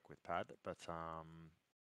with work with Pad, but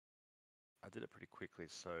I did it pretty quickly,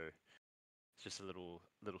 so it's just a little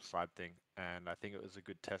side thing, and I think it was a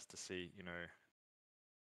good test to see, you know,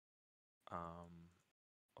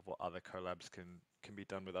 of what other collabs can be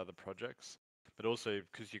done with other projects, but also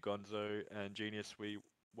because Ugonzo and Genius, we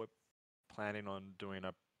were planning on doing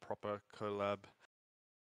a proper collab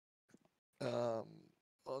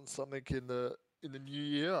on something in the new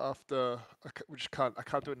year after, I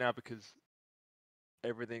can't do it now because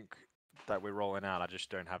everything that we're rolling out, I just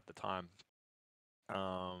don't have the time.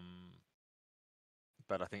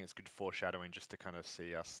 But I think it's good foreshadowing just to kind of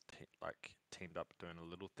see us teamed up doing a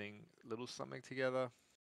little something together.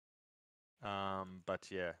 But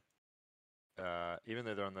yeah, even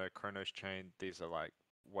though they're on the Chronos chain, these are like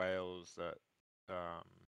whales that are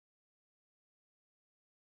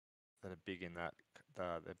big in that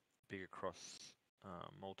they're big across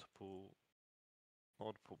multiple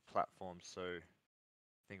platforms. So I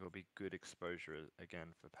think it'll be good exposure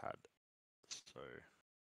again for Pad. So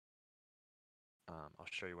I'll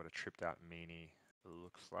show you what a tripped out meanie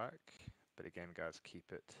looks like. But again, guys,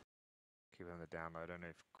 keep it on the download. I don't know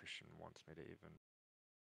if Christian wants me to even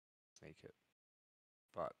sneak it,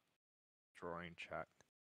 but drawing chat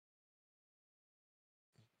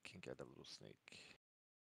can get a little sneak.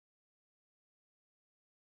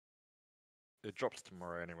 It drops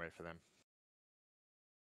tomorrow anyway for them.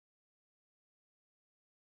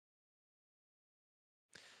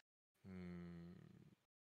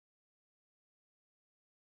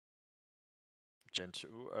 Gen2,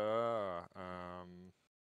 I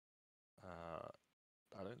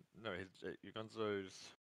don't know.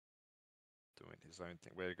 Ugonzo's doing his own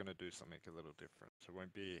thing. We're gonna do something a little different. So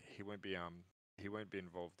he won't be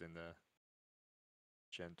involved in the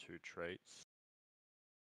Gen2 traits.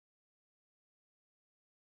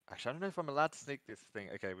 Actually, I don't know if I'm allowed to sneak this thing.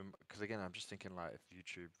 Okay, because again, I'm just thinking like if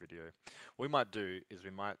YouTube video. What we might do is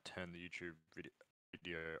we might turn the YouTube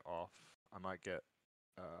video off. I might get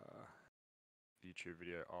the YouTube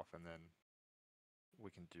video off, and then we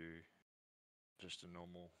can do just a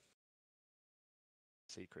normal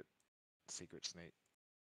secret sneak.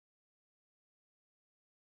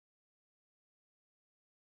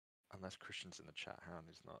 Unless Christian's in the chat, hang on,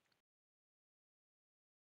 he's not.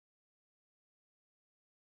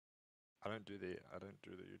 I don't do the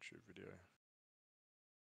YouTube video.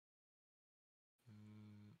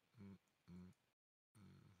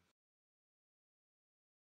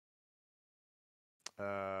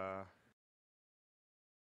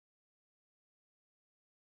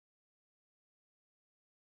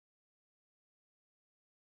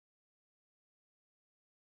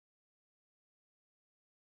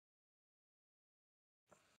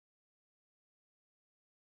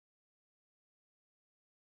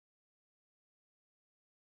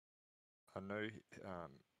 I know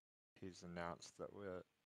he's announced that we're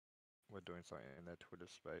doing something in their Twitter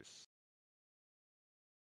spaces.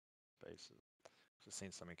 I've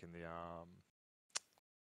seen something in the I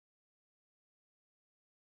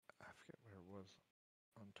forget where it was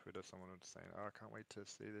on Twitter, someone was saying, "Oh, I can't wait to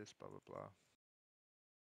see this." Blah blah blah.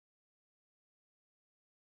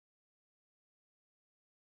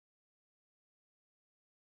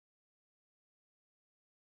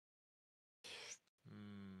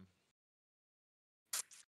 Hmm.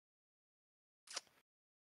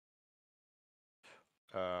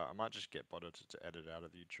 I might just get Botter to edit out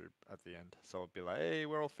of YouTube at the end. So I'll be like, "Hey,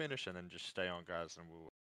 we're all finished," and then just stay on, guys, and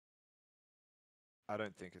we'll. I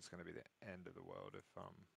don't think it's going to be the end of the world if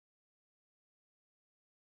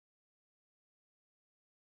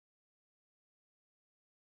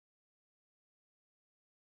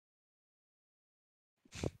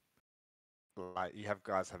like you have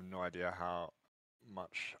guys have no idea how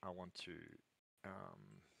much I want to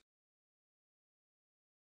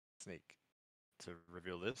sneak to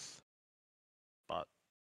reveal this, but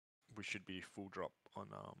we should be full drop on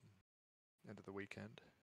end of the weekend.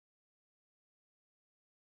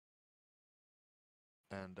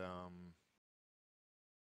 And I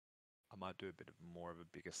might do a bit of more of a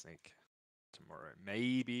bigger sneak tomorrow.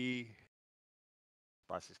 Maybe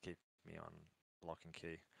Spices keep me on lock and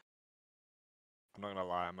key. I'm not gonna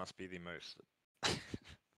lie, I must be the most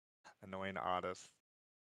annoying artist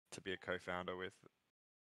to be a co-founder with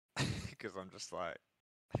because I'm just like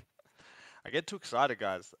I get too excited,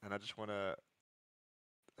 guys, and I just wanna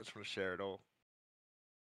share it all.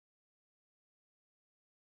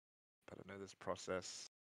 But I know this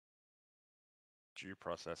process, due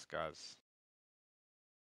process, guys.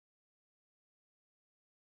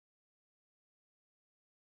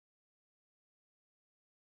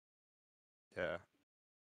 Yeah.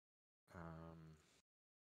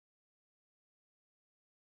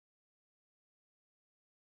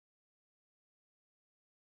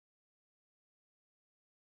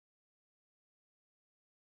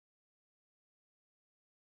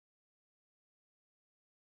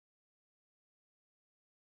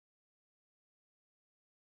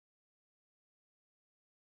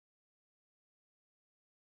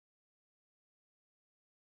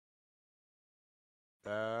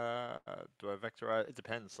 Do I vectorize? It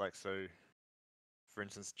depends. Like, so, for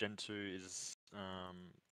instance, Gen2 is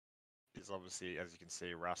obviously, as you can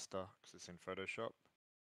see, raster because it's in Photoshop.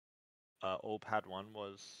 All pad 1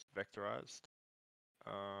 was vectorized.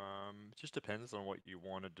 It just depends on what you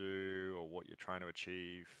want to do or what you're trying to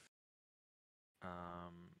achieve.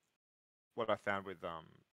 What I found with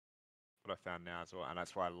what I found now as well, and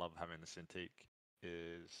that's why I love having the Cintiq,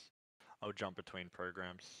 is I'll jump between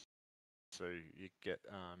programs, so you get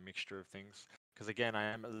a mixture of things. Because again, I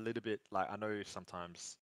am a little bit like I know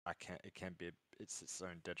sometimes it can be it's its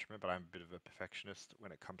own detriment, but I'm a bit of a perfectionist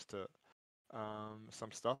when it comes to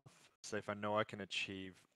some stuff. So if I know I can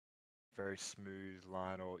achieve very smooth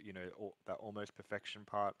line or that almost perfection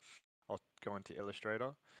part, I'll go into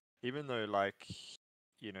Illustrator. Even though like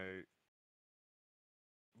you know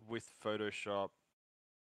with Photoshop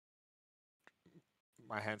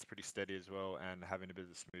my hand's pretty steady as well, and having a bit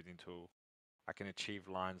of a smoothing tool, I can achieve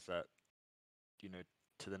lines that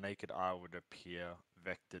to the naked eye would appear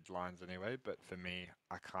vectored lines anyway, but for me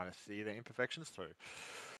I kind of see the imperfections, so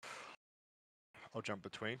I'll jump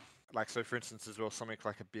between. Like, so for instance as well, something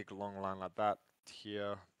like a big long line like that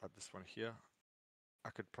here, like this one here, I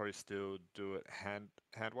could probably still do it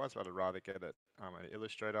hand-wise, but I'd rather get it an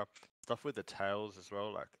Illustrator. Stuff with the tails as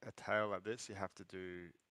well, like a tail like this, you have to do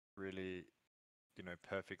really,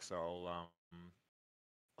 perfect. So I'll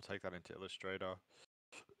take that into Illustrator.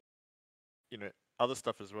 Other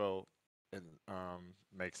stuff as well, and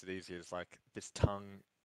makes it easier. Is like this tongue,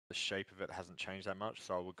 the shape of it hasn't changed that much,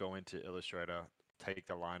 so I will go into Illustrator, take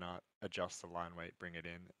the line art, adjust the line weight, bring it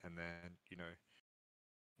in, and then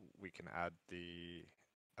we can add the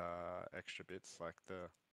extra bits like the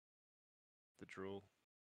drill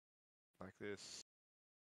like this.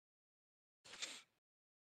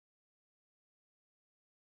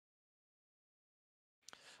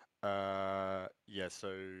 Yeah,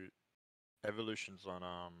 so evolutions on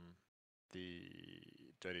the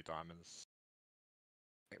Dirty Diamonds,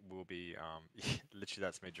 it will be literally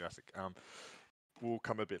that's me Jurassic will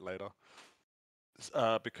come a bit later,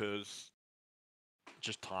 because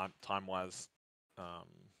just time wise,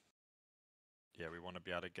 yeah, we want to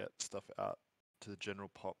be able to get stuff out to the general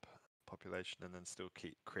population and then still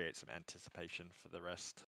create some anticipation for the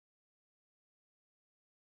rest.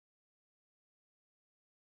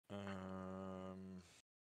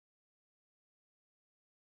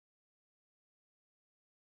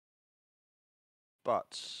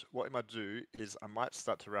 But what I might do is I might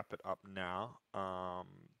start to wrap it up now,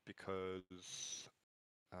 because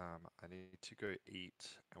I need to go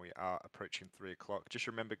eat and we are approaching 3 o'clock. Just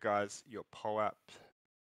remember, guys, your PO app,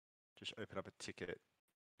 just open up a ticket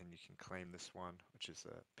and you can claim this one, which is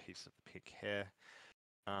a piece of pink hair.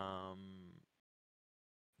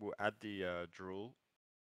 We'll add the drool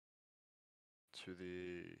to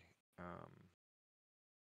the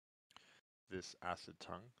this acid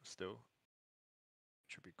tongue still,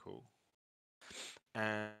 which would be cool.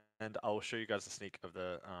 And I'll show you guys the sneak of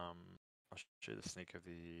the I'll show you the sneak of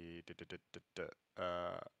the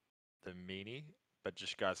meanie, but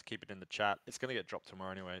just guys keep it in the chat. It's gonna get dropped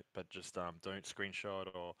tomorrow anyway, but just don't screenshot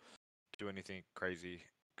or do anything crazy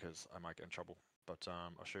because I might get in trouble. But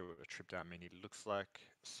I'll show you what a tripped out meanie looks like.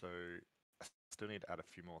 So I still need to add a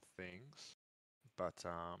few more things, but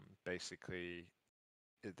basically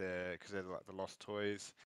because they're like the lost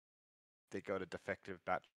toys, they got a defective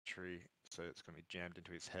battery, so it's gonna be jammed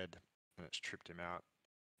into his head and it's tripped him out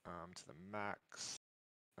to the max.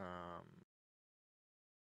 I'll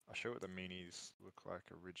show you what the meanies look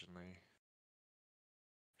like originally.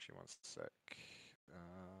 Actually, one sec.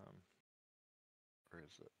 Where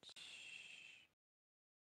is it?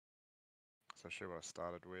 So I'll show you what I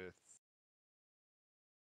started with.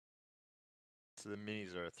 So the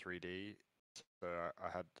minis are 3D. So I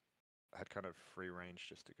had kind of free range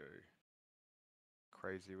just to go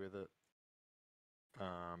crazy with it.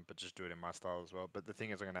 But just do it in my style as well. But the thing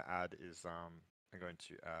is, I'm going to add is I'm going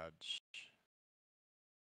to add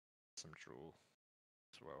some drool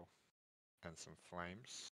as well and some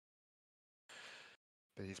flames.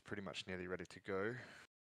 But he's pretty much nearly ready to go.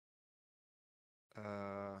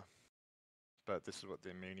 But this is what the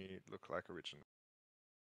meanie looked like originally.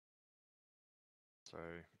 So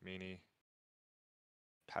meanie,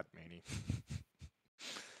 pad meanie.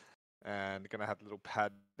 And gonna have a little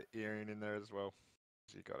pad earring in there as well.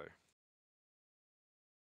 So you gotta.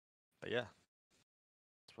 But yeah,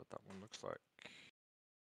 that's what that one looks like.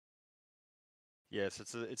 Yes,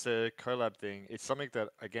 it's a collab thing. It's something that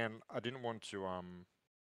again I didn't want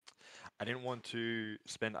to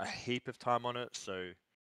spend a heap of time on it, so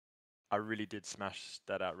I really did smash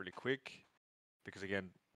that out really quick. Because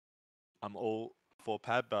again, I'm all for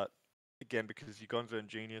pad, but again, because Gonzo and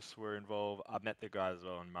Genius were involved, I met the guy as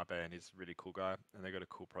well in my band. He's a really cool guy, and they got a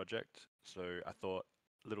cool project. So I thought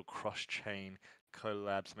a little cross-chain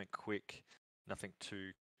collab, something quick, nothing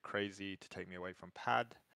too crazy to take me away from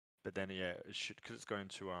pad. But then yeah, it should, because it's going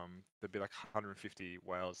to there'll be like 150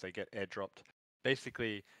 whales. They get airdropped.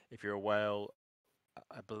 Basically, if you're a whale,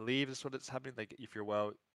 I believe is what it's happening. Like if you're a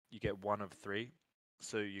whale, you get 1 of 3.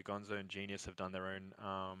 So Gonzo and Genius have done their own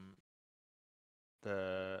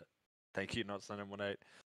thank you, not Sun18.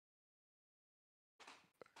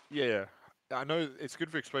 Yeah, I know it's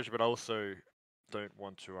good for exposure, but I also don't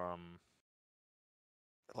want to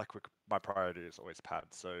like my priority is always pad.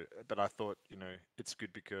 So, but I thought it's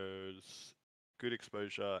good because good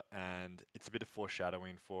exposure and it's a bit of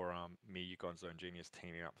foreshadowing for me, Gonzo, and Genius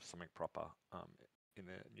teaming up for something proper in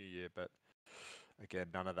the new year. But again,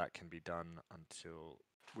 none of that can be done until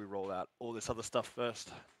we roll out all this other stuff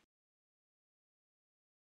first.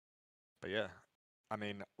 But yeah, I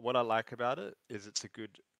mean, what I like about it is it's a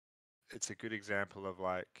good example of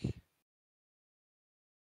like,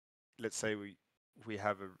 let's say we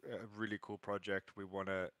have a really cool project we want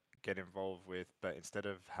to get involved with, but instead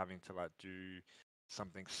of having to like do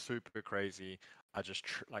something super crazy, I just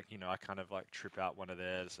I kind of like trip out one of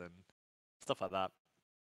theirs and stuff like that.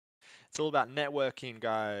 It's all about networking,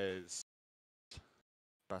 guys.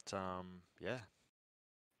 But yeah,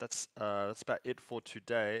 that's about it for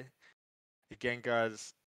today. Again,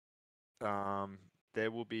 guys,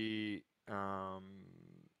 there will be some.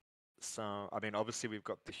 I mean, obviously we've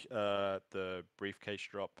got the briefcase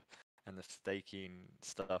drop and the staking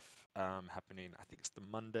stuff happening. I think it's the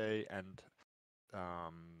Monday, and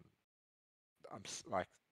I'm like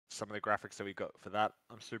some of the graphics that we got for that.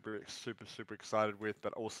 I'm super excited with,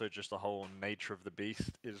 but also just the whole nature of the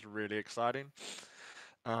beast is really exciting.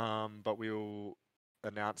 But we'll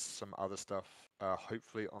announce some other stuff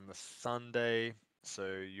hopefully on the Sunday, so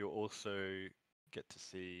you'll also get to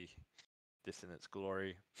see this in its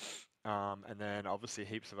glory. And then obviously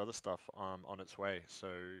heaps of other stuff on its way.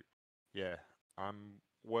 So yeah, I'm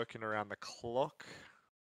working around the clock.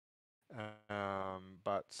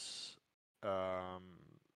 But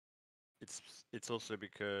it's also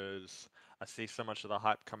because I see so much of the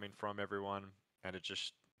hype coming from everyone, and it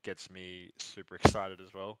just gets me super excited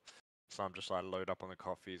as well. So I'm just like load up on the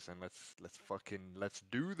coffees and let's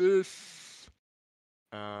do this.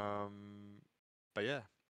 But yeah,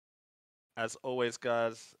 as always,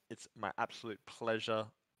 guys, it's my absolute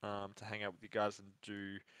pleasure to hang out with you guys and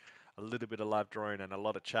do a little bit of live drawing and a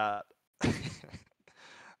lot of chat.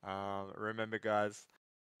 Remember, guys,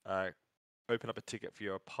 open up a ticket for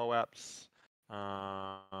your POAPs.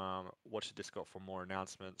 watch the Discord for more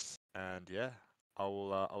announcements. And yeah,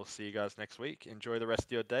 I'll see you guys next week. Enjoy the rest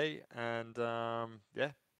of your day, and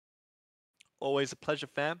yeah, always a pleasure,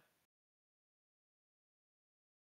 fam.